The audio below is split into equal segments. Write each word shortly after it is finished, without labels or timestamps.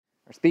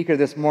Our speaker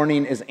this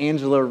morning is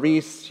Angela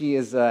Reese. She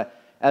is,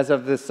 as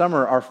of this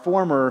summer, our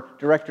former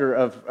director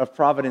of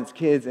Providence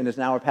Kids and is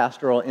now a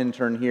pastoral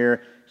intern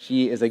here.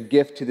 She is a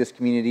gift to this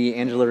community.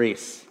 Angela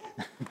Reese.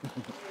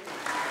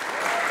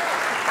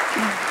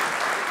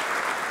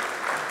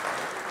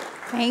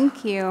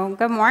 Thank you.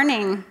 Good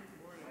morning.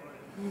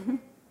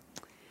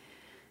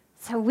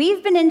 So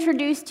we've been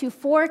introduced to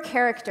 4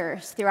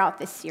 characters throughout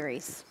this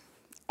series.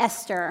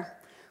 Esther,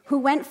 who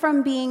went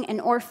from being an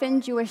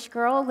orphan Jewish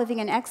girl living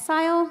in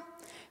exile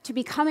to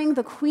becoming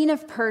the queen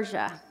of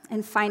Persia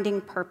and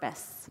finding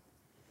purpose.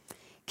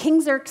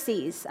 King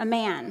Xerxes, a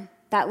man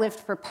that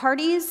lived for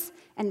parties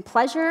and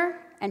pleasure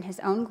and his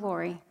own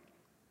glory.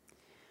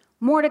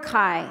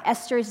 Mordecai,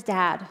 Esther's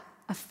dad,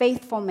 a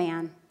faithful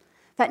man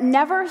that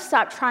never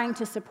stopped trying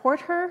to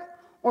support her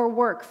or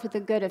work for the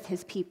good of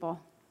his people.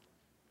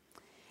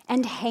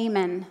 And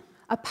Haman,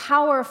 a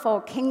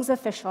powerful king's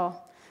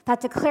official that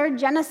declared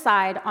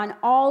genocide on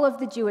all of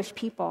the Jewish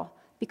people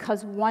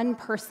because one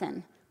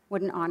person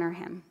wouldn't honor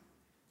him.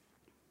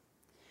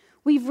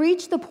 We've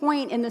reached the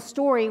point in the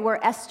story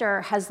where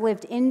Esther has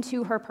lived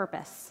into her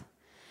purpose.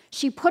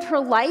 She put her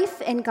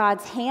life in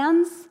God's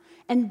hands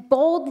and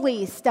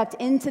boldly stepped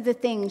into the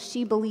things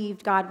she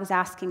believed God was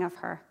asking of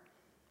her.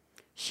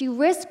 She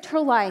risked her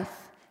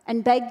life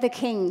and begged the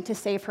king to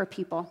save her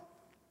people.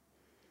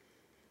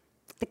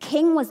 The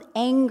king was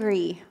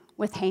angry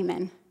with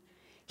Haman.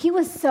 He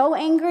was so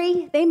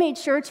angry, they made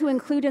sure to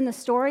include in the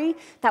story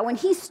that when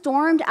he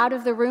stormed out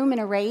of the room in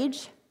a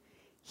rage,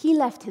 he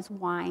left his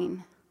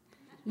wine.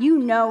 You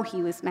know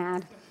he was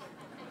mad.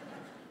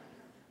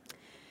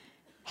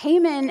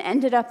 Haman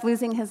ended up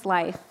losing his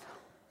life,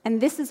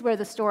 and this is where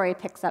the story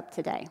picks up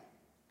today.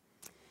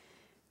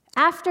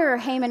 After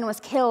Haman was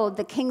killed,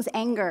 the king's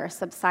anger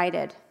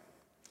subsided.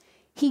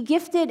 He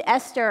gifted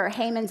Esther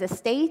Haman's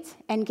estate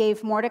and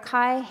gave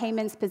Mordecai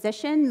Haman's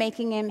position,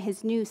 making him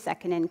his new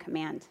second in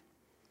command.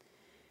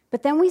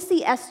 But then we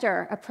see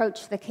Esther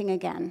approach the king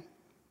again.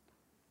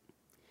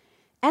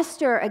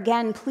 Esther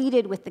again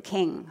pleaded with the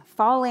king,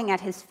 falling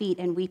at his feet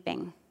and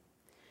weeping.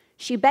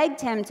 She begged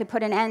him to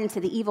put an end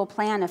to the evil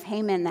plan of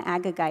Haman the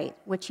Agagite,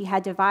 which he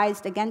had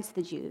devised against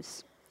the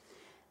Jews.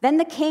 Then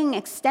the king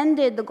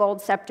extended the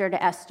gold scepter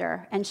to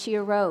Esther, and she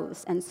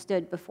arose and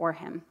stood before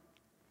him.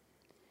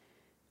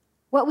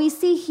 What we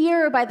see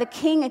here by the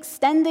king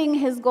extending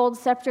his gold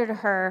scepter to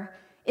her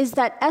is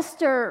that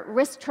Esther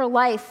risked her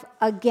life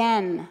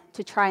again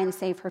to try and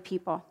save her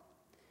people.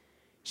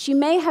 She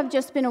may have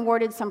just been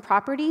awarded some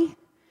property,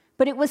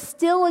 but it was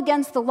still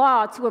against the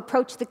law to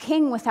approach the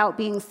king without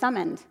being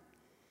summoned.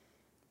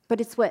 But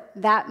it's what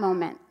that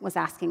moment was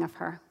asking of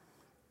her.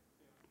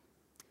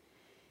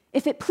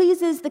 If it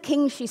pleases the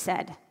king, she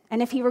said,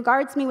 and if he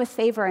regards me with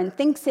favor and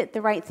thinks it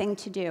the right thing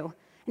to do,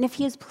 and if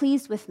he is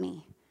pleased with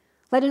me,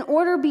 let an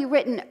order be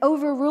written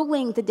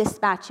overruling the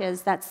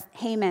dispatches that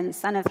Haman,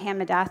 son of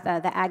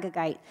Hammedatha, the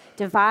Agagite,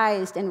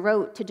 devised and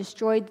wrote to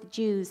destroy the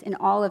Jews in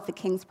all of the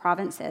king's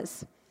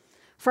provinces.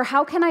 For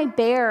how can I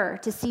bear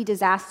to see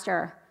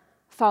disaster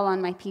fall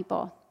on my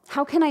people?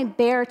 How can I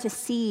bear to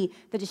see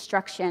the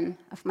destruction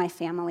of my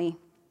family?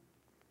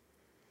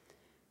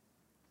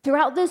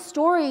 Throughout this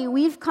story,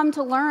 we've come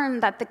to learn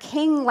that the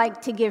king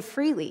liked to give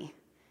freely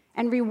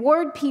and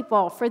reward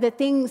people for the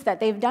things that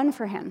they've done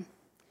for him,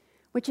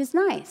 which is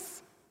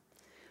nice.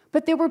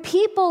 But there were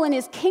people in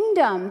his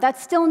kingdom that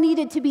still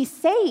needed to be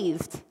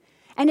saved,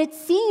 and it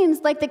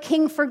seems like the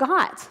king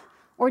forgot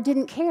or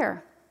didn't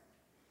care.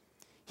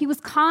 He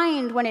was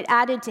kind when it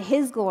added to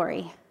his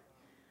glory,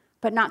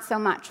 but not so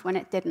much when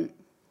it didn't.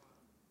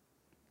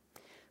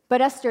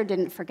 But Esther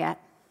didn't forget.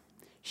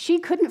 She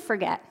couldn't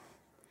forget.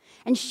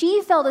 And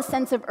she felt a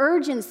sense of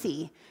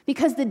urgency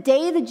because the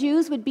day the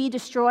Jews would be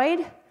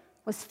destroyed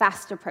was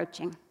fast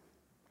approaching.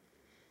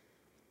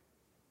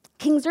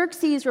 King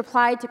Xerxes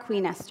replied to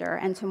Queen Esther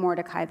and to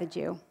Mordecai the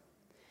Jew,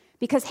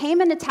 "Because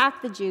Haman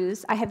attacked the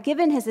Jews, I have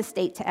given his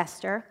estate to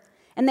Esther,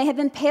 and they have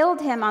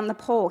impaled him on the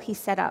pole he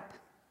set up.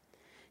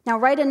 Now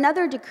write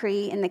another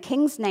decree in the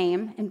king's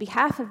name in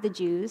behalf of the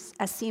Jews,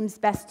 as seems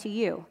best to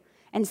you,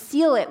 and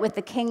seal it with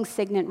the king's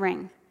signet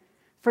ring.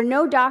 For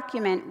no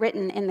document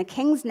written in the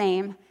king's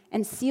name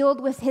and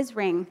sealed with his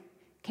ring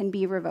can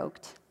be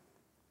revoked."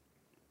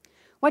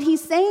 What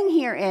he's saying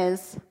here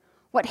is,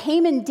 what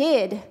Haman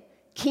did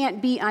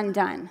can't be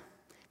undone.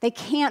 They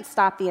can't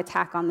stop the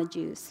attack on the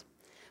Jews.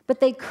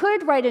 But they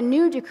could write a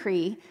new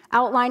decree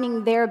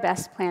outlining their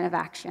best plan of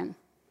action.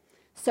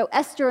 So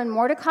Esther and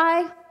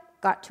Mordecai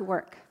got to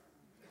work.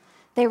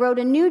 They wrote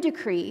a new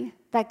decree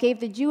that gave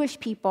the Jewish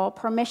people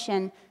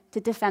permission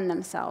to defend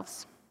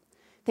themselves.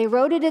 They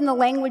wrote it in the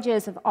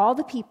languages of all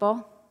the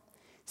people,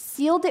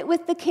 sealed it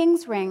with the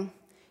king's ring,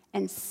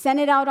 and sent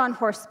it out on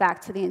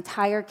horseback to the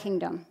entire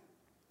kingdom.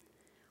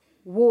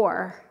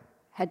 War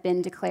had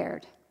been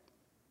declared.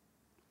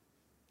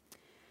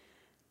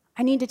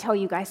 I need to tell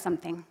you guys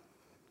something.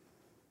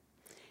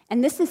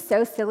 And this is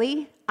so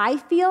silly, I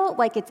feel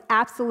like it's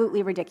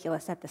absolutely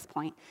ridiculous at this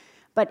point.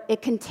 But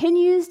it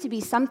continues to be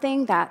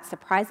something that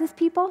surprises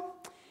people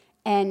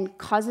and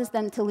causes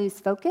them to lose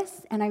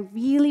focus. And I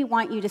really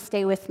want you to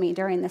stay with me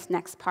during this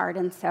next part.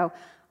 And so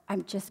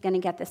I'm just going to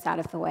get this out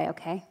of the way,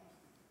 okay?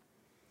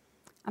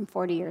 I'm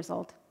 40 years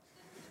old.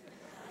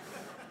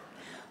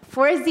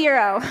 40.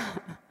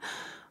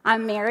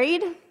 I'm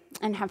married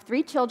and have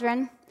 3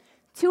 children,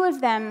 2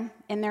 of them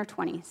in their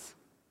 20s.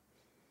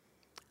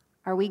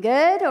 Are we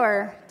good,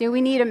 or do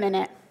we need a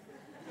minute?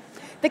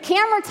 The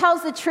camera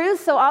tells the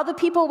truth, so all the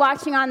people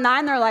watching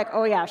online, they're like,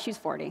 oh yeah, she's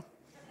 40.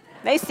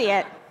 They see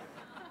it.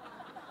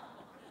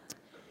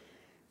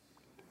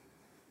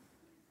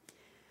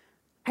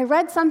 I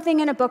read something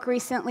in a book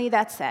recently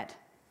that said,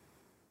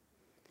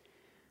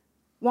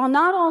 while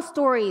not all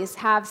stories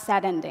have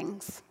sad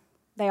endings,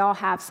 they all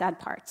have sad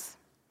parts.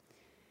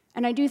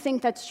 And I do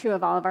think that's true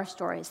of all of our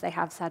stories. They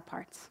have sad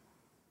parts.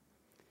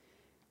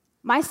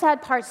 My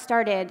sad part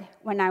started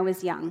when I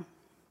was young.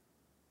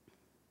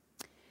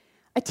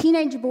 A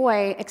teenage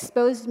boy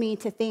exposed me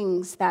to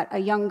things that a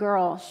young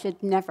girl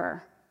should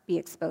never be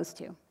exposed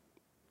to.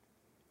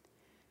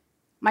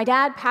 My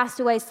dad passed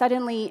away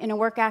suddenly in a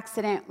work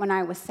accident when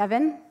I was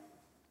 7.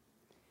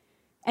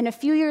 And a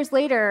few years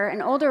later,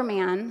 an older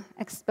man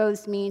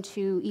exposed me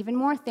to even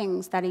more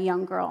things that a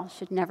young girl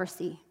should never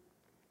see.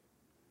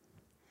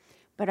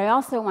 But I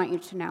also want you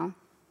to know,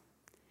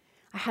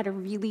 I had a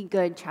really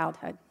good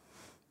childhood.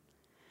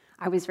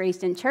 I was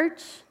raised in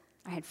church,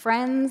 I had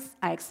friends,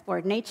 I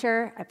explored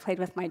nature, I played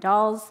with my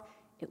dolls.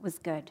 It was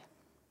good.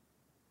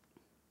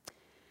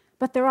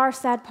 But there are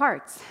sad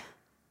parts.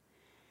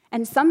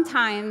 And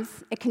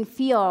sometimes it can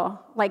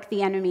feel like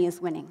the enemy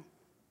is winning.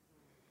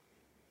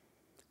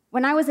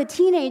 When I was a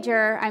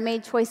teenager, I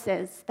made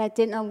choices that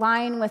didn't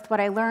align with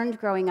what I learned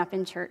growing up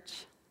in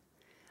church.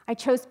 I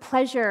chose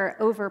pleasure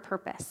over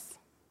purpose.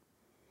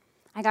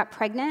 I got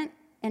pregnant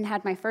and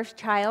had my first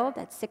child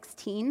at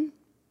 16.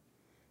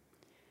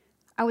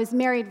 I was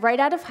married right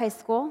out of high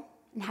school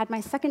and had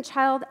my second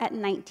child at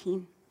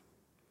 19.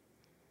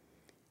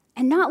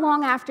 And not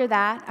long after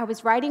that, I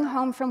was riding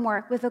home from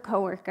work with a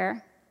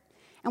coworker,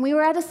 and we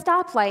were at a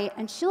stoplight,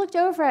 and she looked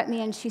over at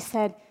me and she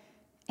said,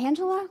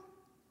 Angela,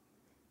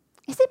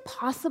 is it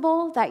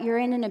possible that you're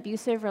in an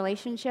abusive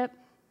relationship?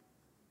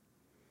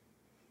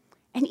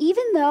 And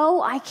even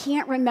though I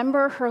can't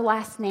remember her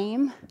last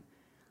name,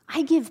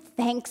 I give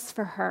thanks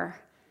for her,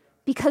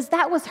 because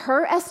that was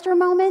her Esther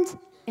moment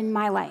in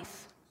my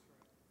life.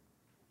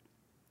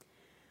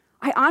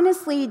 I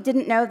honestly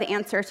didn't know the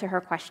answer to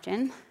her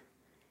question,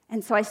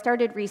 and so I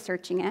started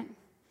researching it,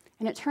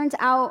 and it turns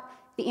out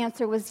the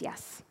answer was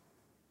yes,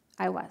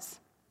 I was.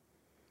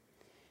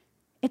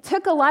 It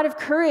took a lot of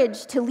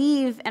courage to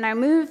leave, and I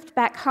moved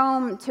back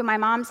home to my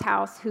mom's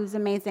house, who's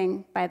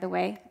amazing, by the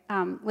way,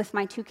 with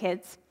my 2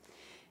 kids.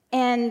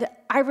 And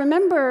I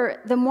remember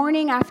the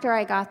morning after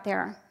I got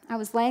there, I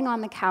was laying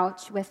on the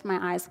couch with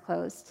my eyes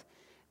closed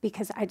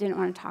because I didn't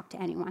want to talk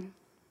to anyone.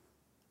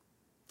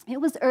 It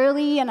was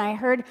early, and I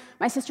heard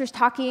my sisters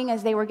talking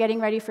as they were getting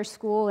ready for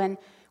school, and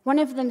one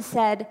of them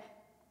said,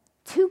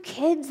 2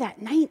 kids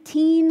at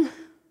 19,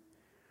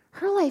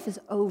 her life is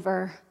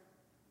over.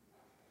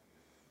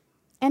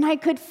 And I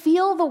could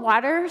feel the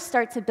water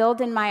start to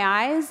build in my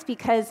eyes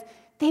because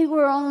they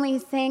were only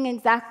saying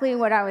exactly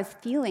what I was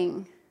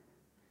feeling.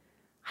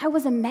 I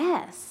was a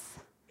mess,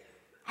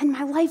 and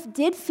my life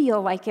did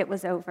feel like it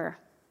was over.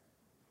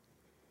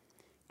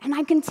 And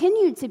I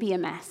continued to be a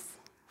mess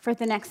for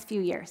the next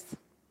few years.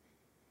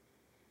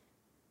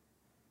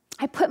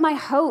 I put my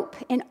hope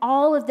in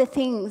all of the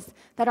things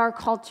that our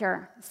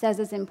culture says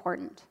is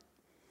important: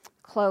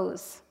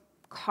 clothes,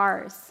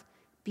 cars,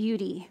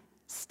 beauty,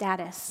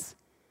 status.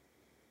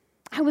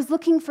 I was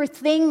looking for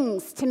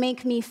things to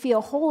make me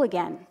feel whole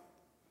again.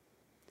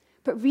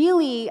 But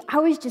really, I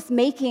was just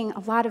making a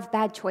lot of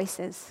bad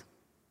choices.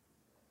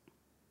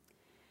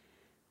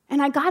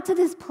 And I got to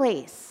this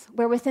place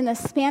where within the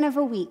span of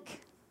a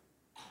week,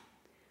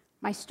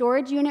 my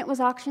storage unit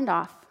was auctioned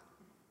off,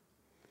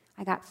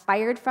 I got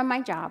fired from my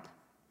job,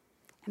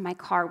 and my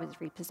car was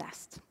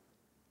repossessed.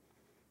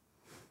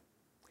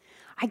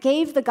 I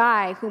gave the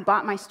guy who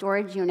bought my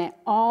storage unit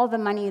all the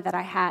money that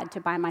I had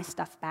to buy my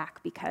stuff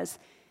back because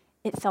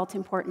it felt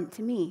important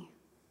to me.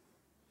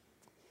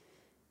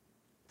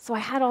 So I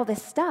had all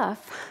this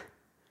stuff,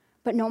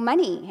 but no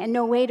money and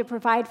no way to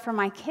provide for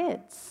my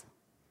kids.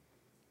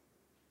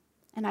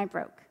 And I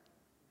broke.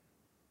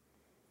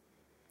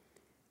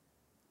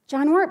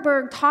 John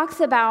Ortberg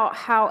talks about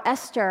how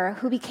Esther,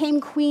 who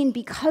became queen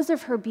because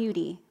of her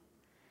beauty,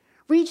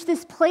 reached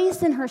this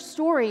place in her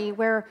story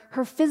where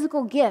her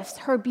physical gifts,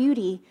 her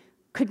beauty,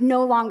 could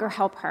no longer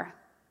help her.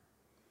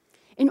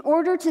 In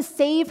order to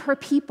save her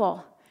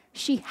people,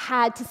 she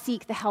had to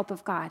seek the help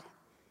of God.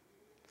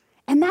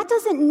 And that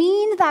doesn't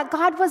mean that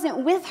God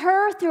wasn't with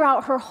her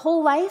throughout her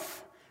whole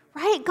life,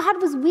 right?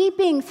 God was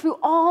weeping through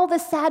all the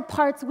sad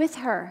parts with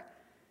her.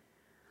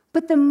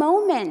 But the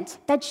moment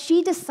that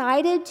she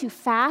decided to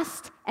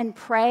fast and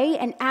pray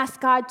and ask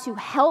God to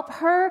help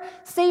her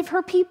save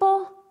her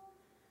people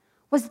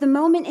was the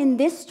moment in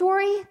this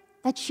story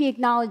that she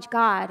acknowledged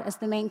God as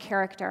the main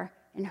character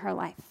in her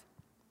life.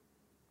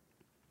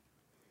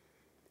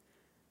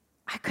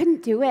 I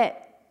couldn't do it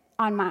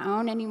on my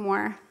own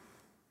anymore.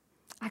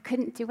 I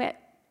couldn't do it.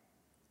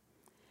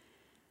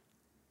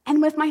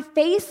 And with my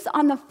face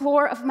on the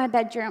floor of my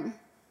bedroom,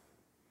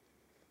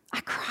 I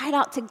cried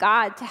out to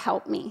God to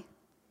help me,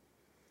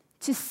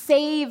 to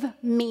save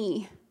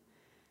me,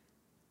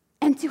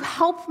 and to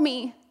help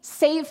me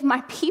save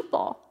my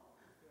people,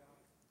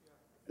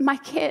 my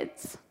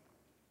kids.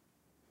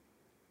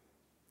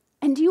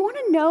 And do you want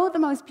to know the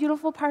most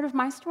beautiful part of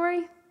my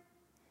story?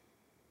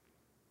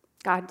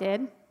 God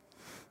did.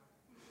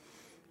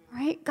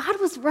 Right? God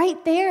was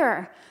right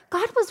there.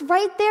 God was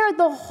right there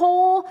the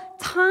whole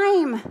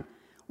time,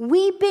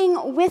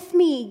 weeping with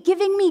me,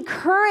 giving me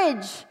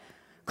courage.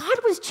 God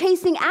was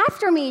chasing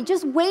after me,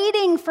 just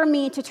waiting for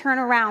me to turn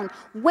around,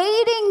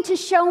 waiting to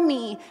show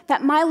me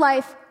that my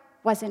life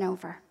wasn't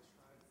over.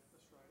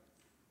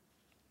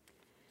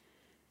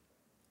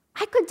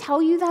 I could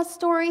tell you that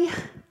story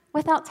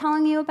without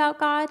telling you about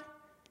God,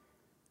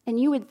 and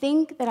you would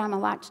think that I'm a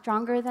lot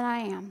stronger than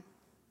I am.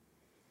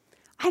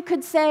 I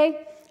could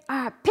say,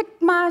 I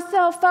picked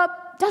myself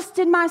up,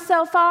 dusted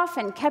myself off,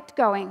 and kept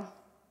going.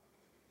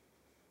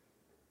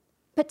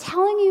 But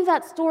telling you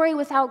that story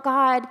without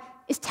God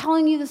is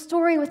telling you the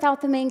story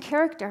without the main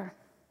character.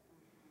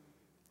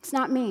 It's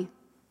not me.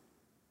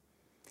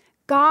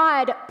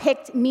 God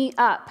picked me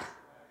up.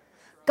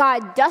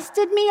 God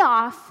dusted me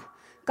off.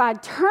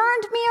 God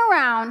turned me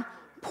around,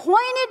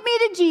 pointed me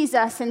to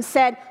Jesus, and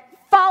said,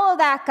 follow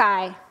that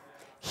guy.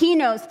 He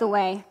knows the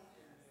way.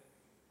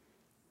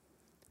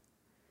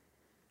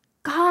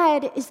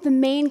 God is the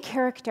main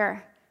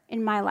character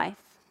in my life.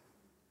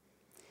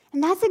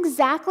 And that's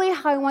exactly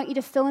how I want you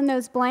to fill in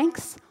those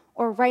blanks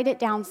or write it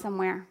down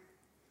somewhere,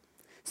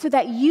 so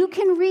that you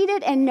can read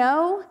it and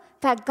know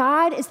that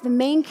God is the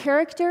main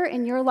character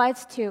in your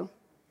lives too.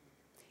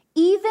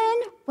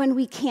 Even when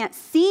we can't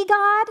see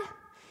God,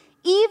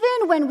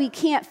 even when we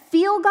can't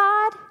feel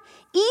God,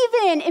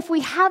 even if we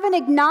haven't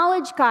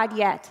acknowledged God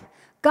yet,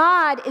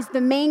 God is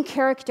the main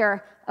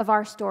character of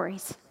our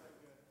stories.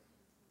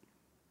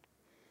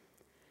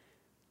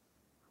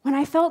 When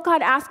I felt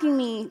God asking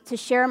me to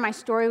share my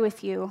story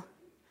with you,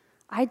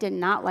 I did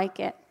not like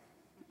it.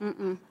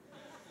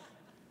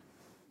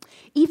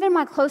 Even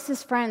my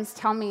closest friends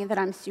tell me that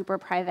I'm super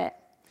private.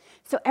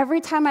 So every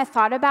time I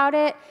thought about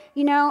it,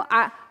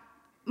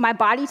 my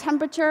body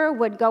temperature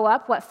would go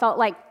up what felt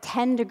like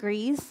 10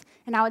 degrees,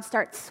 and I would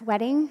start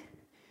sweating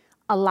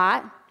a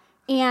lot.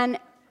 And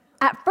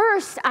at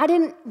first, I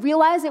didn't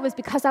realize it was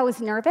because I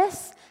was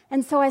nervous.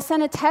 And so I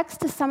sent a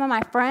text to some of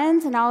my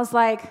friends, and I was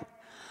like,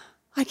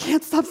 I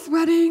can't stop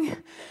sweating.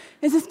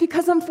 Is this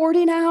because I'm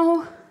 40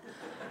 now?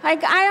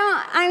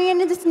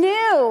 It's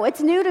new.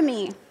 It's new to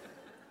me.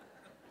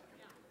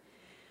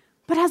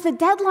 But as the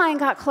deadline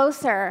got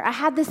closer, I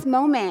had this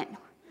moment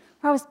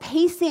where I was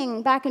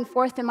pacing back and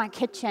forth in my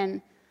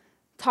kitchen,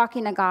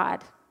 talking to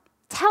God,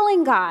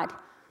 telling God,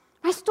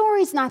 my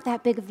story's not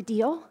that big of a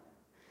deal.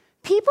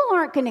 People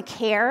aren't going to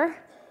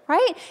care,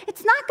 right?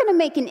 It's not going to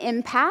make an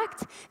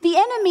impact. The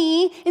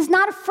enemy is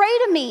not afraid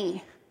of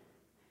me.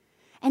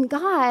 And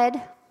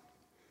God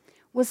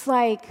was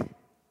like,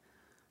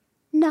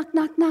 knock,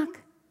 knock, knock.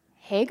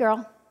 Hey,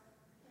 girl.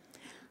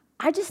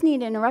 I just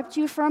need to interrupt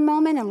you for a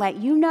moment and let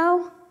you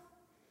know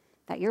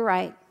that you're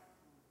right.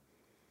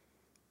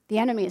 The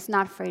enemy is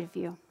not afraid of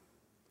you.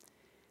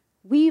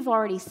 We've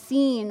already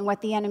seen what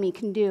the enemy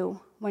can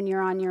do when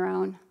you're on your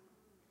own.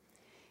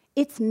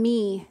 It's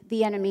me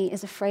the enemy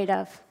is afraid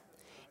of.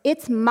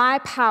 It's my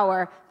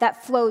power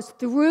that flows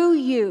through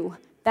you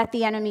that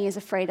the enemy is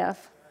afraid of.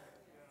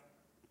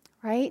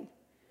 Right?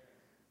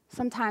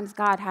 Sometimes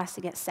God has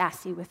to get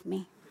sassy with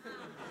me.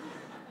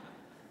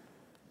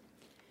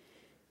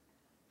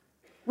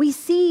 We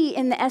see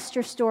in the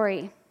Esther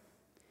story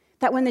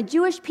that when the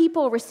Jewish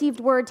people received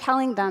word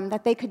telling them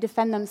that they could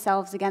defend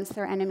themselves against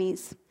their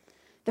enemies,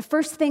 the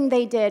first thing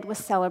they did was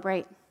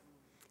celebrate.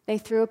 They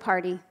threw a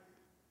party.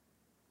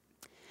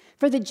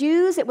 For the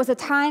Jews, it was a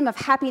time of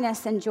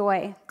happiness and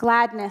joy,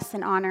 gladness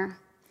and honor.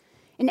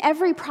 In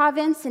every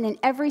province and in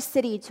every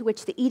city to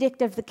which the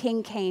edict of the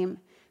king came,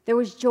 there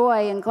was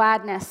joy and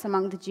gladness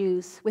among the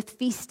Jews, with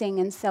feasting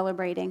and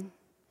celebrating.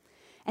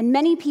 And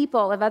many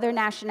people of other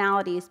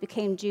nationalities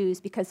became Jews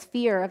because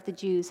fear of the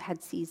Jews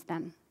had seized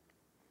them.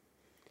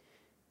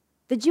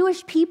 The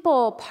Jewish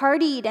people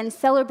partied and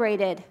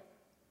celebrated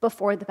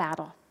before the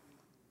battle.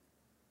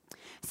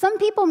 Some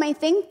people may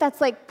think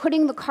that's like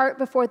putting the cart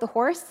before the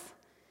horse,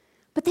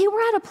 but they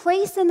were at a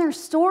place in their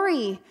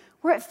story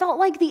where it felt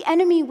like the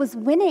enemy was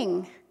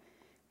winning,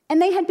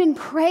 and they had been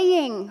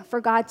praying for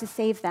God to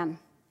save them.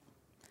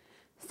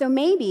 So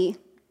maybe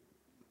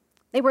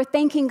they were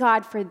thanking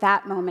God for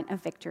that moment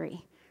of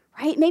victory,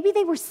 right? Maybe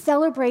they were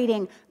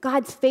celebrating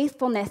God's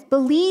faithfulness,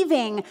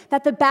 believing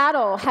that the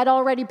battle had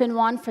already been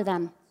won for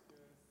them.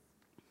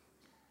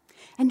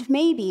 And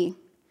maybe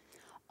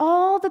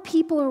all the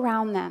people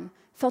around them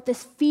felt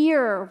this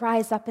fear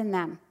rise up in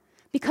them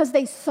because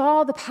they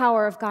saw the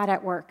power of God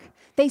at work.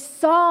 They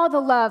saw the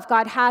love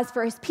God has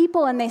for his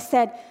people, and they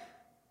said,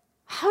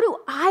 how do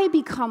I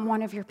become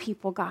one of your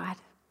people, God?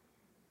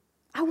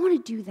 I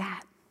want to do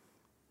that.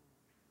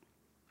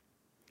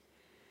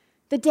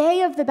 The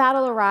day of the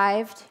battle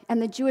arrived,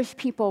 and the Jewish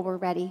people were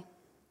ready.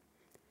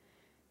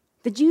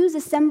 The Jews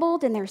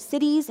assembled in their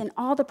cities and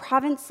all the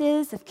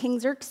provinces of King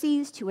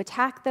Xerxes to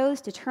attack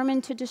those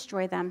determined to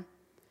destroy them.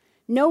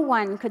 No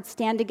one could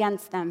stand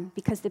against them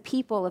because the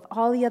people of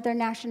all the other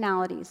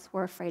nationalities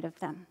were afraid of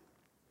them.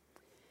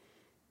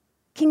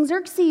 King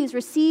Xerxes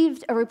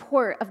received a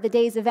report of the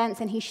day's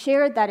events, and he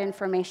shared that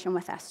information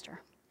with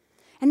Esther.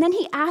 And then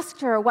he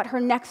asked her what her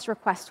next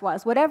request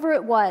was. Whatever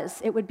it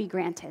was, it would be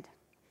granted.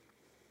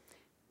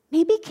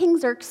 Maybe King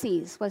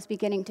Xerxes was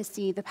beginning to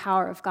see the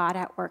power of God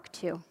at work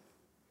too.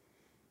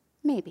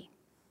 Maybe.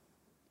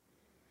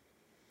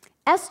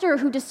 Esther,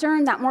 who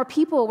discerned that more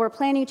people were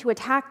planning to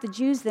attack the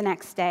Jews the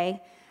next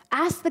day,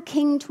 asked the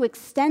king to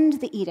extend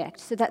the edict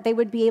so that they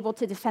would be able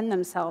to defend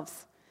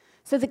themselves.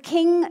 So the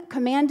king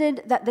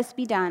commanded that this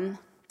be done,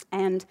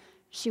 and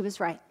she was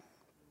right.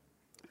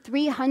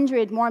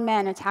 300 more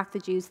men attacked the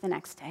Jews the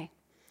next day,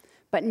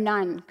 but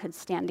none could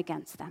stand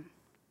against them.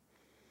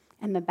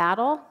 And the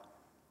battle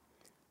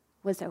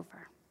was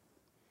over.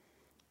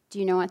 Do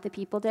you know what the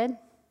people did?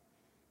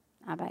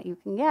 I bet you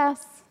can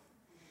guess.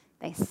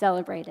 They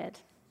celebrated.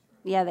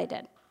 Yeah, they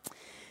did.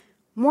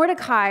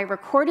 Mordecai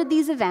recorded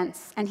these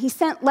events, and he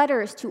sent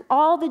letters to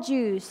all the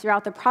Jews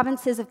throughout the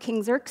provinces of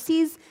King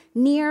Xerxes,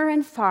 near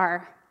and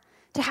far,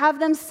 to have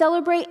them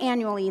celebrate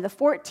annually the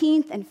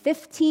 14th and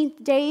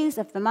 15th days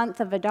of the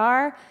month of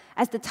Adar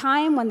as the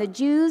time when the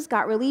Jews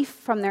got relief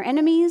from their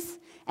enemies,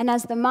 and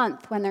as the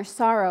month when their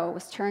sorrow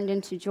was turned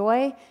into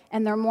joy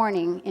and their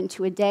mourning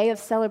into a day of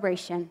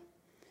celebration.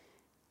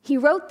 He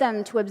wrote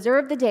them to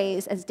observe the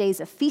days as days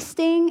of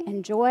feasting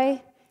and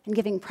joy and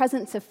giving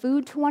presents of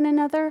food to one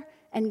another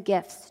and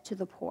gifts to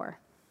the poor.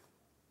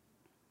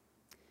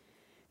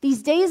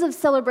 These days of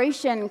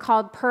celebration,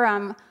 called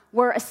Purim,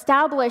 were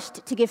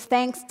established to give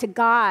thanks to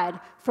God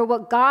for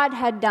what God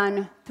had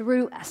done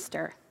through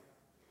Esther.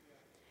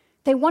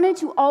 They wanted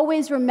to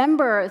always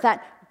remember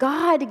that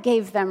God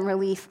gave them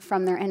relief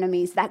from their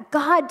enemies, that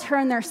God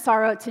turned their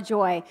sorrow to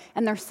joy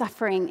and their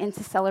suffering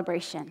into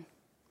celebration.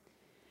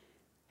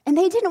 And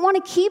they didn't want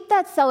to keep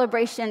that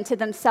celebration to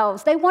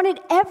themselves. They wanted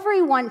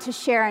everyone to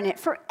share in it,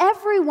 for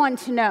everyone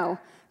to know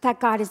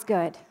that God is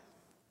good.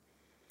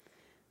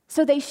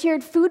 So they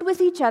shared food with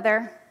each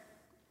other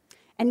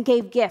and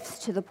gave gifts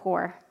to the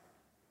poor.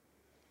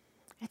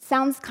 It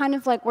sounds kind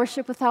of like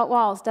Worship Without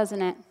Walls,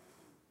 doesn't it?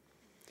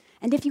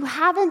 And if you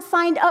haven't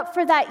signed up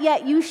for that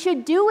yet, you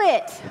should do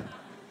it.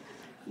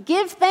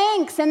 Give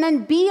thanks and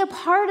then be a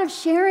part of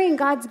sharing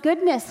God's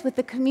goodness with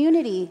the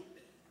community.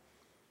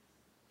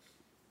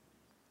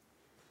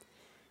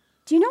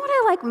 Do you know what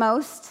I like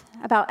most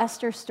about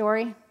Esther's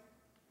story?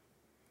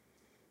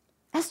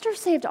 Esther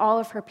saved all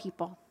of her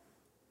people.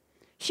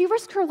 She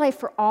risked her life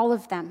for all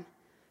of them,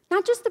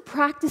 not just the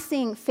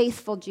practicing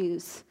faithful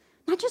Jews,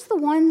 not just the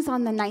ones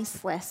on the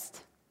nice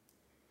list.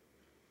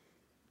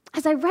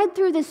 As I read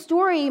through this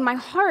story, my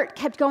heart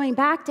kept going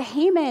back to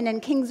Haman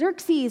and King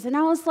Xerxes, and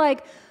I was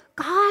like,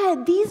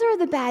 God, these are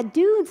the bad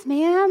dudes,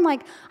 man.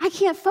 Like, I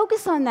can't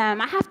focus on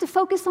them. I have to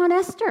focus on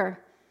Esther.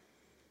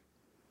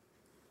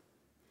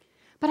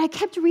 But I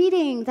kept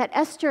reading that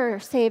Esther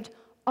saved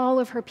all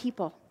of her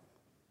people.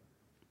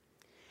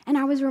 And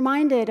I was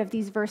reminded of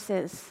these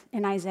verses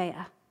in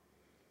Isaiah.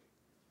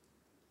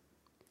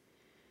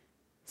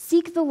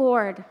 Seek the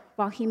Lord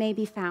while he may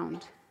be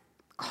found.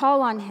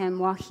 Call on him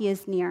while he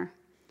is near.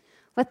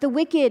 Let the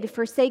wicked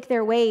forsake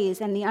their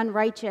ways and the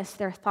unrighteous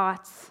their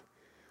thoughts.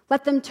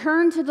 Let them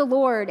turn to the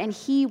Lord, and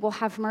he will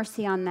have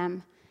mercy on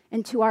them,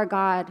 and to our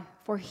God,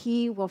 for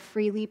he will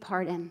freely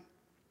pardon.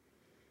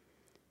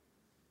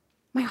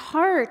 My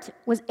heart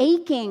was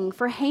aching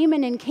for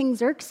Haman and King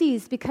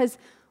Xerxes because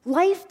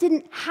life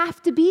didn't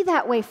have to be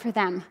that way for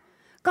them.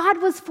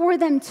 God was for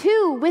them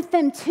too, with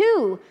them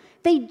too.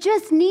 They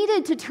just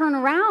needed to turn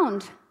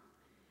around.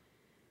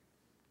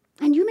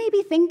 And you may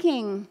be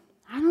thinking,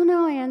 I don't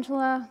know,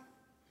 Angela.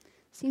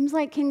 Seems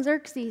like King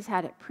Xerxes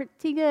had it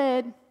pretty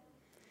good.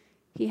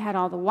 He had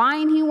all the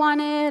wine he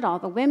wanted, all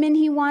the women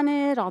he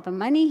wanted, all the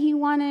money he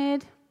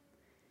wanted.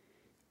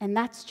 And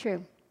that's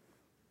true.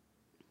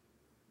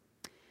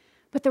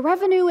 But the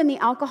revenue in the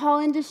alcohol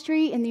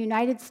industry in the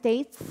United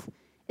States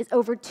is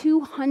over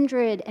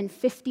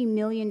 $250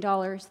 million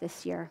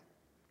this year.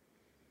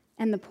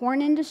 And the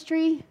porn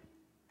industry,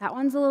 that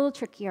one's a little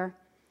trickier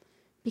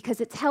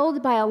because it's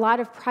held by a lot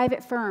of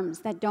private firms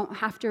that don't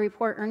have to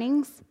report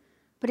earnings,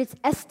 but it's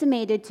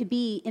estimated to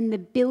be in the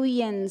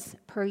billions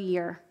per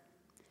year.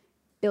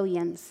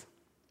 Billions.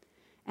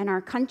 And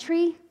our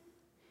country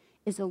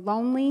is a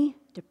lonely,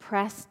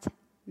 depressed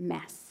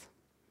mess.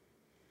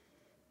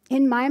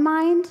 In my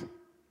mind,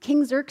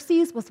 King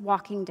Xerxes was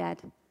walking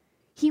dead.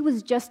 He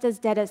was just as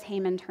dead as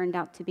Haman turned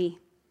out to be.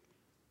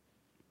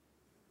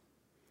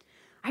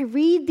 I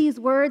read these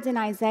words in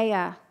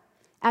Isaiah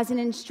as an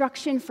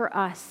instruction for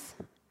us.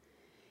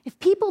 If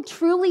people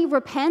truly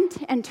repent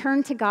and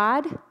turn to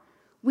God,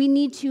 we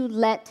need to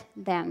let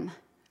them,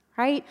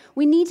 right?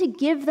 We need to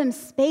give them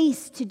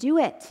space to do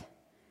it.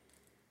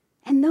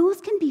 And those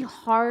can be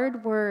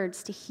hard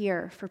words to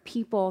hear for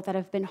people that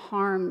have been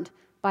harmed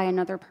by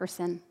another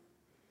person.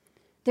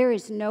 There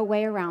is no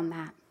way around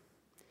that,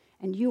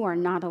 and you are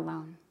not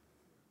alone.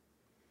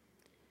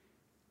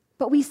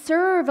 But we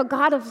serve a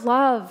God of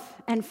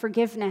love and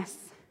forgiveness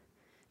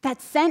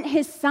that sent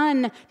his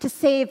Son to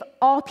save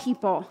all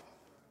people.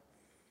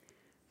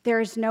 There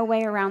is no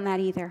way around that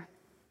either.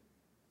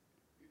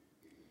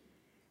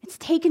 It's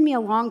taken me a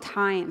long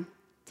time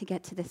to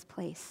get to this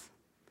place.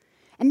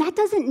 And that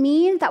doesn't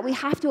mean that we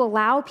have to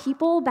allow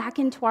people back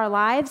into our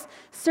lives.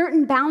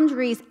 Certain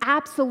boundaries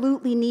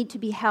absolutely need to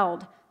be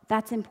held.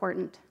 That's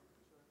important.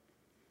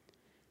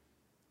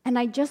 And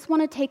I just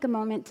want to take a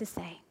moment to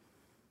say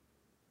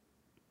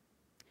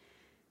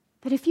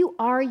that if you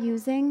are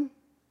using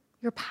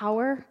your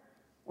power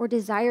or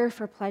desire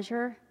for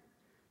pleasure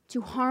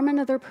to harm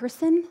another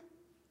person,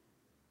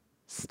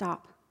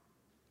 stop.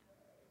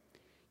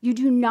 You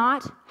do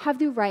not have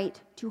the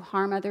right to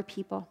harm other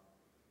people.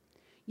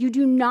 You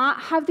do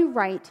not have the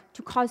right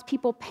to cause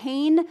people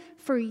pain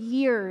for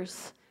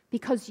years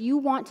because you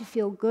want to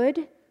feel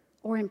good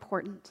or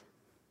important.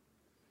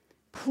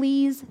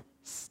 Please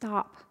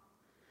stop.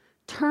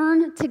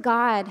 Turn to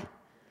God.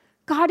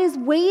 God is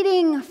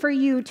waiting for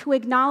you to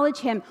acknowledge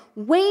him,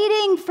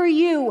 waiting for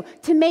you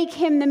to make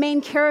him the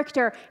main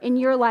character in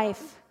your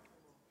life.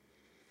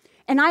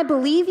 And I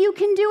believe you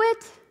can do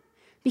it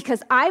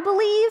because I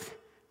believe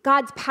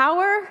God's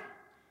power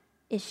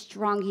is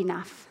strong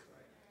enough.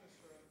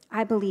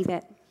 I believe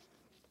it.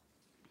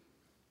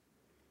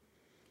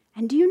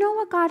 And do you know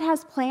what God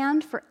has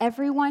planned for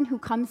everyone who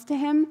comes to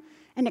him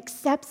and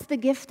accepts the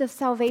gift of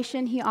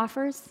salvation he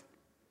offers?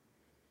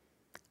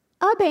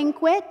 A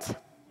banquet.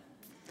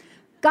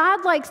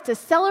 God likes to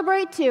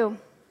celebrate too.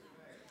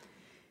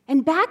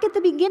 And back at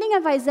the beginning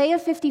of Isaiah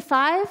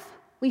 55,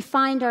 we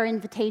find our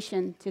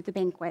invitation to the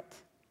banquet.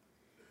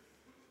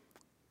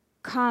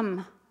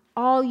 Come,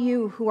 all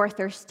you who are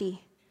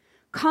thirsty.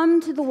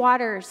 Come to the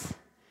waters.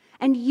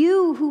 And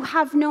you who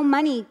have no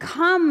money,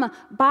 come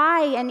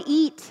buy and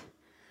eat.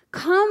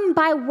 Come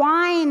buy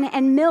wine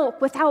and milk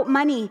without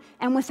money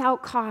and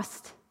without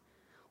cost.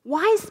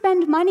 Why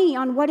spend money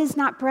on what is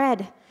not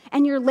bread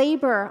and your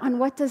labor on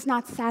what does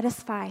not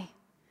satisfy?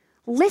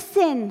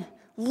 Listen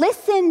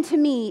to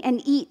me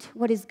and eat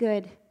what is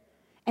good,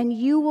 and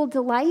you will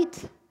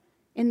delight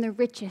in the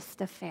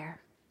richest of fare.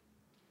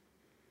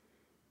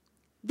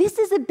 This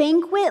is a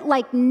banquet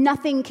like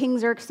nothing King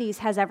Xerxes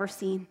has ever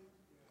seen.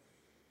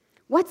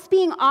 What's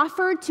being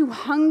offered to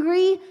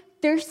hungry,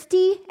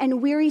 thirsty, and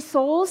weary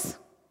souls?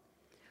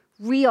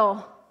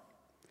 Real,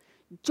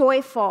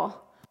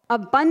 joyful,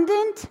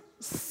 abundant,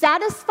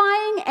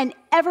 satisfying, and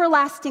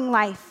everlasting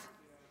life.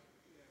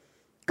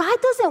 God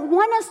doesn't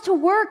want us to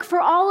work for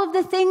all of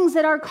the things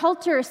that our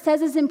culture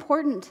says is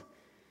important.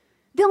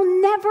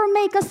 They'll never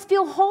make us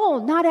feel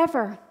whole, not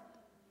ever.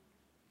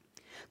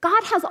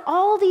 God has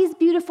all these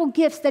beautiful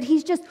gifts that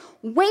he's just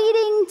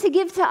waiting to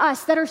give to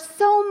us that are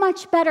so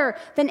much better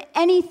than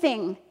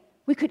anything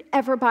we could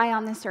ever buy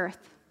on this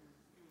earth.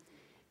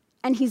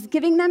 And he's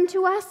giving them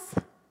to us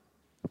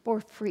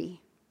for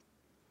free.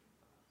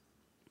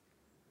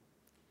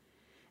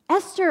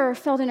 Esther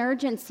felt an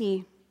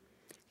urgency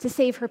to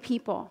save her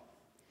people,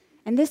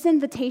 and this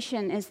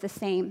invitation is the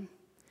same.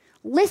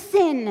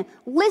 Listen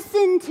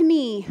to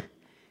me.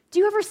 Do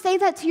you ever say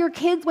that to your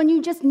kids when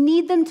you just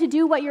need them to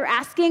do what you're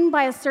asking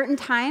by a certain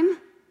time?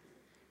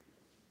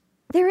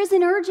 There is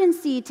an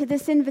urgency to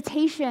this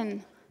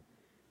invitation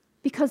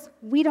because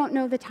we don't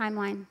know the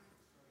timeline.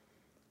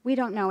 We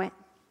don't know it.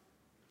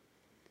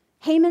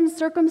 Haman's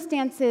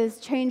circumstances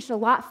changed a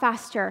lot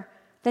faster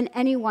than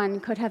anyone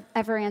could have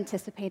ever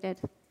anticipated.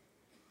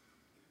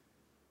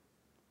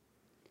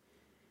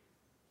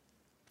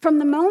 From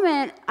the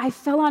moment I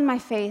fell on my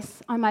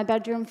face on my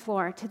bedroom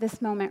floor to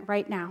this moment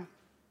right now,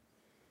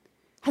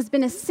 has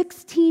been a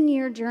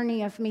 16-year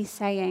journey of me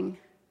saying,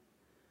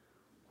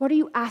 what are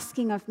you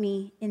asking of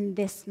me in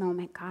this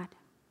moment, God?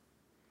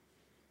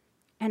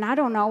 And I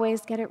don't always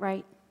get it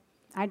right.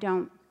 I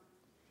don't.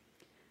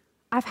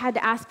 I've had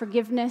to ask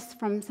forgiveness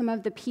from some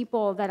of the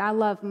people that I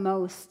love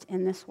most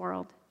in this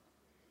world.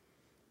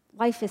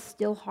 Life is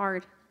still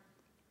hard.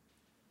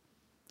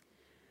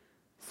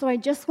 So I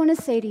just want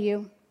to say to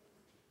you,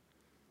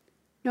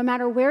 no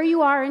matter where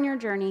you are in your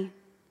journey,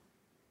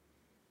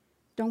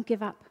 don't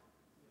give up.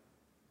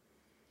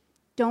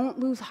 Don't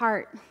lose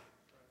heart.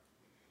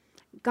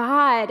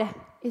 God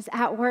is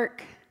at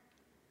work.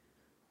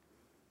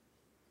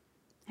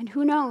 And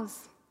who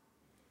knows,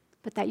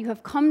 but that you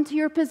have come to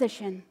your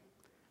position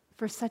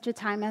for such a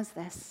time as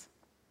this.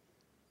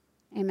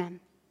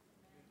 Amen.